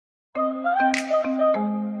Hello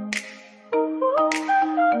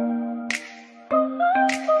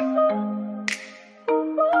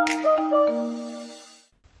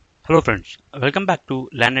friends, welcome back to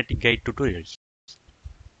LearnITGuide tutorials.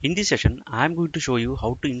 In this session, I am going to show you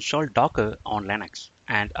how to install Docker on Linux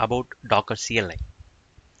and about Docker CLI.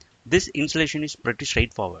 This installation is pretty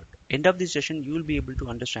straightforward. End of this session, you will be able to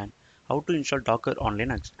understand how to install Docker on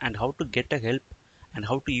Linux and how to get a help and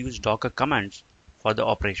how to use Docker commands for the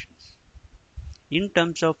operations. In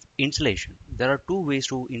terms of installation, there are two ways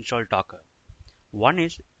to install Docker. One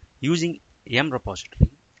is using yum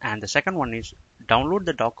repository and the second one is download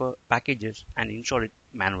the Docker packages and install it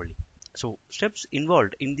manually. So steps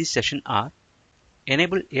involved in this session are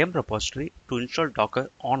enable yum repository to install Docker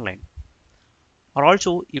online, or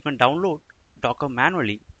also you can download Docker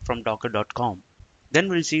manually from docker.com. Then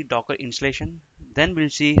we'll see Docker installation. Then we'll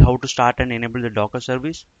see how to start and enable the Docker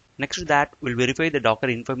service. Next to that, we'll verify the Docker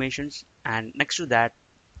informations, and next to that,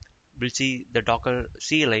 we'll see the Docker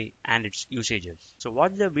CLI and its usages. So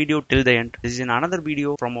watch the video till the end. This is another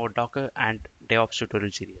video from our Docker and DevOps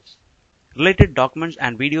tutorial series. Related documents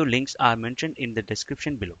and video links are mentioned in the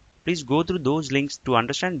description below. Please go through those links to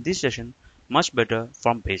understand this session much better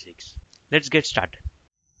from basics. Let's get started.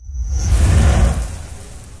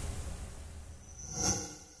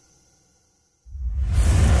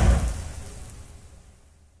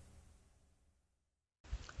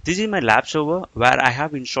 This is my lab server where I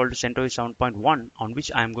have installed CentOS 7.1 on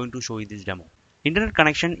which I am going to show you this demo. Internet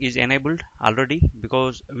connection is enabled already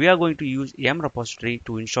because we are going to use yum repository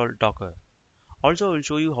to install Docker. Also, I will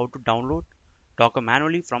show you how to download Docker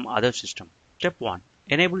manually from other system. Step 1.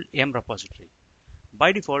 Enable yum repository.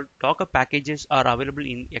 By default, Docker packages are available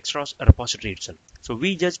in extras repository itself. So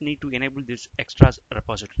we just need to enable this extras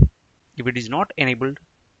repository. If it is not enabled,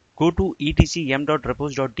 go to etc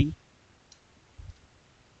yum.repos.d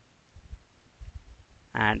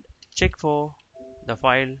and check for the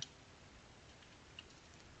file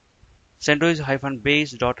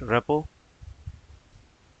centos-base.repo,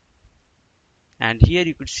 and here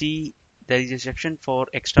you could see there is a section for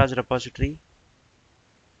extras repository.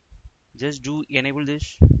 Just do enable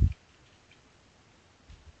this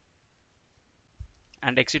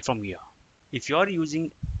and exit from here. If you are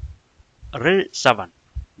using rhel 7,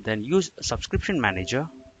 then use subscription manager.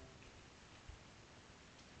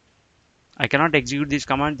 I cannot execute this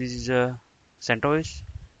command. This is a CentOS.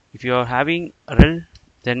 If you are having rhel,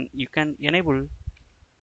 then you can enable.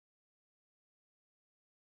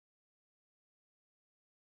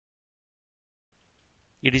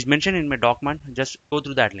 It is mentioned in my document. Just go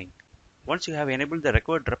through that link. Once you have enabled the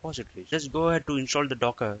required repository, just go ahead to install the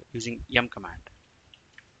Docker using yum command.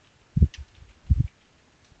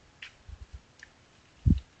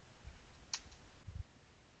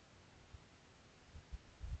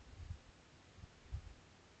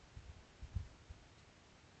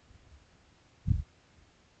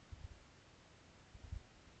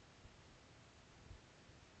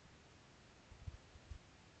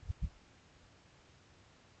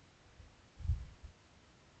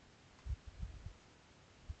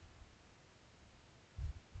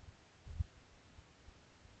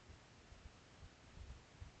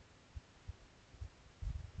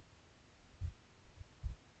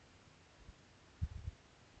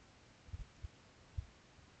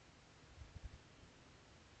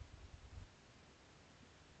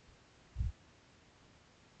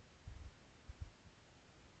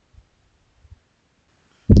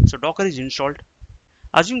 So Docker is installed.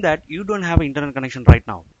 Assume that you don't have an internet connection right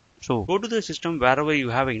now. So go to the system wherever you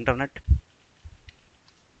have internet.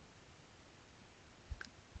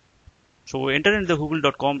 So enter in the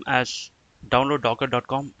google.com as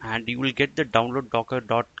downloaddocker.com and you will get the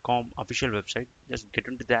downloaddocker.com official website. Just get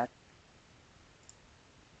into that.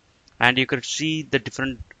 And you can see the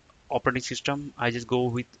different operating system. I just go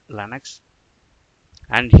with Linux.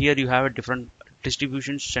 And here you have a different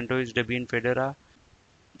distributions, CentOS, Debian, Fedora.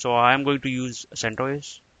 So I am going to use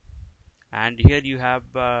CentOS, and here you have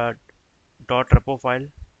 .repo file.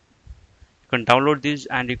 You can download this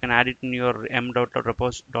and you can add it in your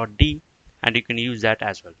m.repos.d and you can use that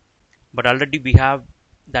as well. But already we have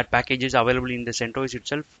that packages available in the CentOS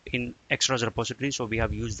itself in extras repository, so we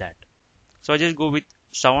have used that. So I just go with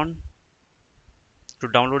 7 to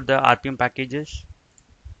download the RPM packages,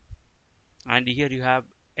 and here you have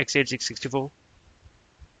x86-64.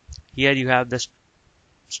 Here you have the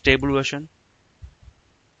stable version,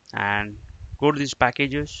 and go to these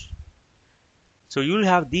packages. So you will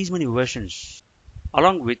have these many versions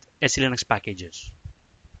along with rhce-linux packages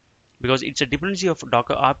because it's a dependency of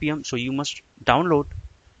Docker RPM. So you must download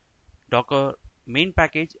Docker main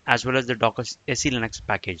package as well as the Docker rhce-linux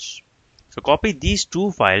package. So copy these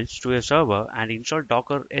two files to a server and install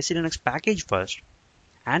Docker rhce-linux package first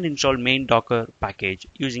and install main Docker package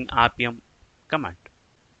using rpm command.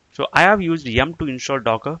 So I have used yum to install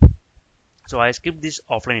Docker, so I skipped this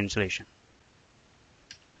offline installation.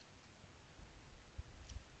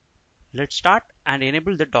 Let's start and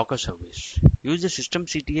enable the Docker service. Use the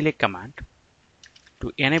systemctl command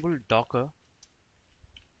to enable Docker.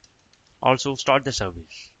 Also start the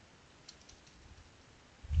service.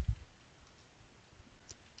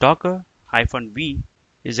 Docker-v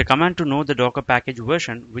is a command to know the Docker package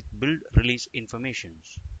version with build release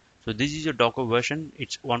informations. So this is your Docker version,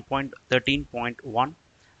 it's 1.13.1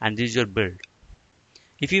 and this is your build.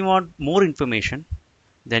 If you want more information,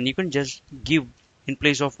 then you can just give in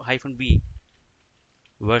place of -v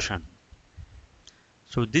version.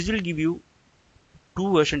 So this will give you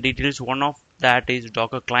two version details, one of that is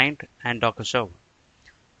Docker client and Docker server.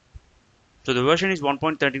 So the version is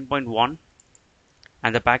 1.13.1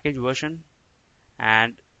 and the package version,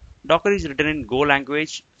 and Docker is written in Go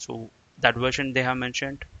language, so that version they have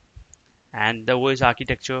mentioned, and the OS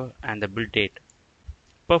architecture and the build date.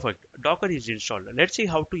 Perfect. Docker is installed. Let's see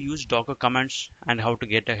how to use Docker commands and how to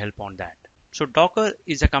get a help on that. So Docker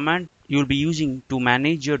is a command you will be using to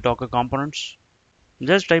manage your Docker components.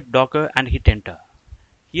 Just type Docker and hit enter.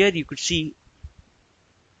 Here you could see,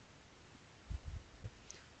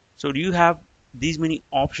 so you have these many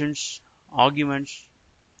options, arguments,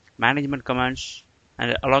 management commands,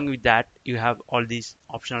 and along with that you have all these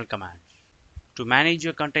optional commands. To manage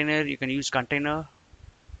your container, you can use container.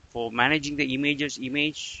 For managing the images,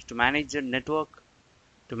 image. To manage the network,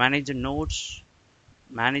 to manage the nodes,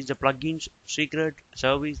 manage the plugins, secret,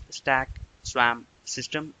 service, stack, swarm,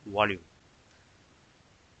 system, volume.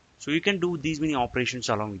 So you can do these many operations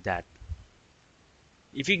along with that.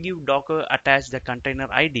 If you give Docker attach the container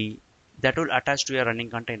ID, that will attach to your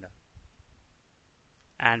running container.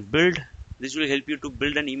 And build, this will help you to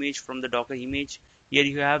build an image from the Docker image. Here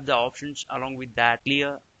you have the options along with that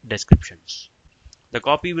clear descriptions. The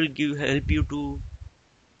copy will help you to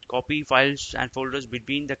copy files and folders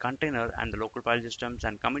between the container and the local file systems,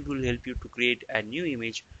 and commit will help you to create a new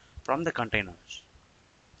image from the containers.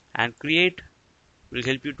 And create will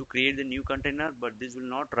help you to create the new container, but this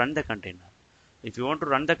will not run the container. If you want to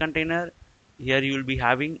run the container, here you will be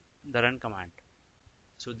having the run command.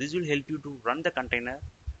 So this will help you to run the container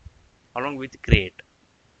along with create.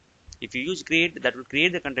 If you use create, that will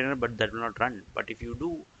create the container but that will not run. But if you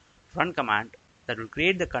do run command, that will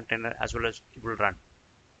create the container as well as it will run.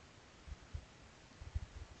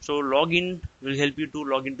 So login will help you to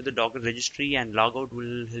log into the Docker registry, and logout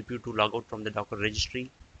will help you to log out from the Docker registry.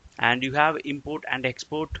 And you have import and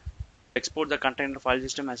export. Export the container file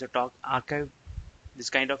system as a talk archive, this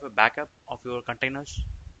kind of a backup of your containers.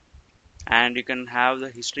 And you can have the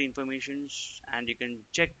history informations, and you can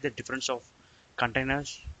check the difference of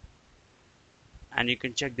containers, and you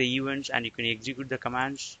can check the events, and you can execute the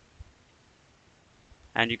commands,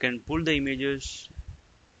 and you can pull the images,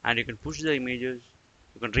 and you can push the images.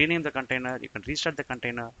 You can rename the container, you can restart the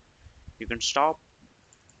container, you can stop,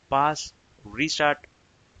 pass, restart,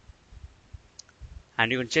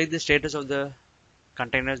 and you can check the status of the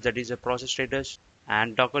containers, that is a process status,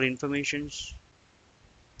 and Docker informations.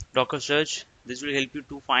 Docker search, this will help you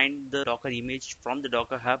to find the Docker image from the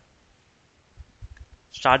Docker hub.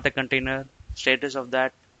 Start the container, status of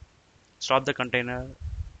that, stop the container,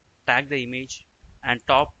 tag the image, and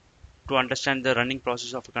top to understand the running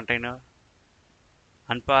process of a container.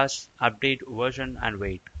 Unpass, update, version, and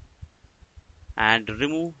wait. And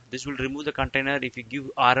remove, this will remove the container. If you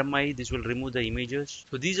give RMI, this will remove the images.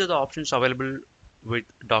 So these are the options available with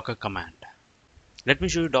Docker command. Let me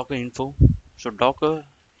show you Docker info. So Docker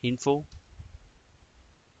info,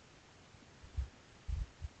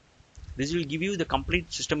 this will give you the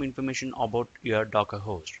complete system information about your Docker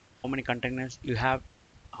host. How many containers you have,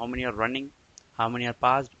 how many are running, how many are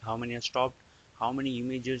passed, how many are stopped, how many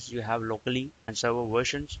images you have locally, and server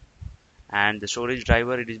versions, and the storage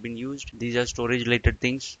driver it has been used. These are storage related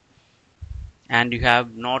things. And you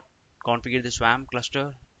have not configured the swarm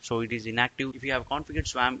cluster, so it is inactive. If you have configured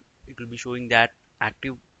swarm, it will be showing that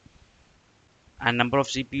active. And number of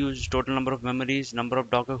CPUs, total number of memories, number of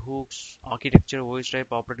Docker hooks, architecture, OS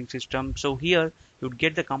type, operating system. So here you would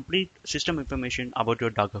get the complete system information about your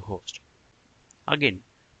Docker host. Again,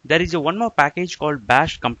 there is one more package called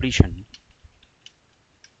bash completion.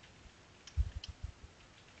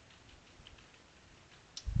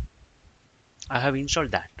 I have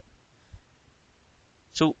installed that.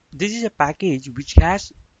 So this is a package which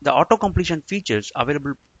has the auto completion features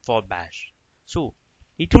available for bash. So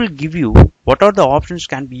it will give you what are the options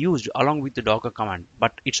can be used along with the Docker command,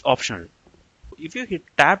 but it's optional. if you hit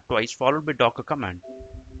tab twice followed by Docker command,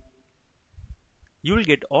 you will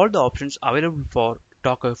get all the options available for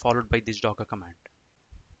Docker followed by this Docker command.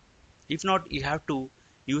 If not, you have to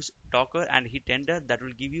use Docker and hit enter. That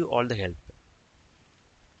will give you all the help.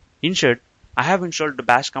 In short, I have installed the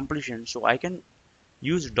bash completion, so I can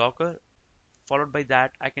use Docker. Followed by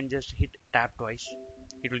that, I can just hit tab twice.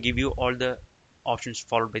 It will give you all the options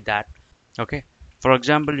followed by that. Okay. For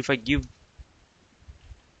example, if I give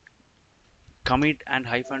commit and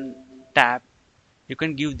hyphen tab, you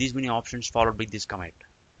can give these many options followed by this commit.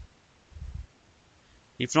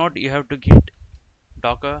 If not, you have to hit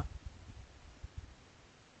Docker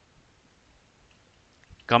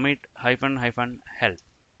commit hyphen help.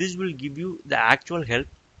 This will give you the actual help,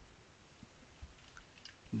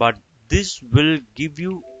 but this will give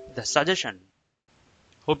you the suggestion.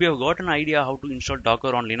 Hope you have got an idea how to install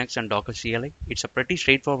Docker on Linux and Docker CLI. It's a pretty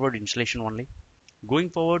straightforward installation only.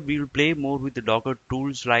 Going forward, we will play more with the Docker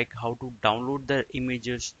tools, like how to download the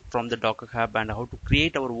images from the Docker Hub and how to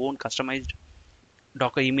create our own customized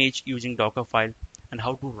Docker image using Docker file, and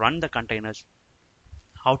how to run the containers,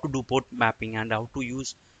 how to do port mapping, and how to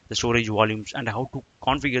use the storage volumes, and how to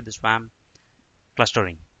configure the SWAM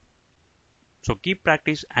clustering. So keep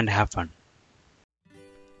practice and have fun.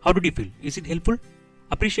 How did you feel? Is it helpful?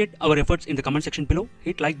 Appreciate our efforts in the comment section below.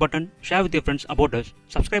 Hit like button, share with your friends about us,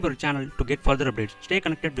 subscribe our channel to get further updates. Stay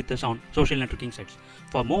connected with us on social networking sites.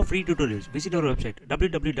 For more free tutorials, visit our website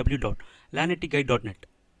www.learnitguide.net.